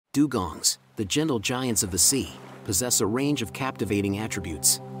Dugongs, the gentle giants of the sea, possess a range of captivating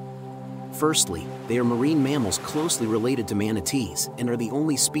attributes. Firstly, they are marine mammals closely related to manatees and are the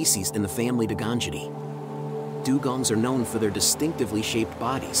only species in the family Dugongidae. Dugongs are known for their distinctively shaped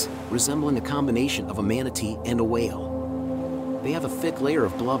bodies, resembling a combination of a manatee and a whale. They have a thick layer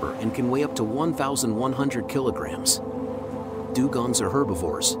of blubber and can weigh up to 1,100 kilograms. Dugongs are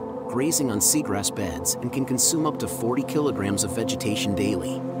herbivores, grazing on seagrass beds and can consume up to 40 kilograms of vegetation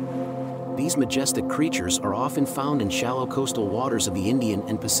daily. These majestic creatures are often found in shallow coastal waters of the Indian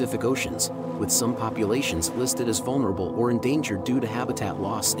and Pacific Oceans, with some populations listed as vulnerable or endangered due to habitat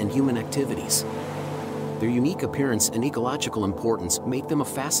loss and human activities. Their unique appearance and ecological importance make them a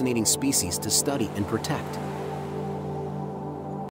fascinating species to study and protect.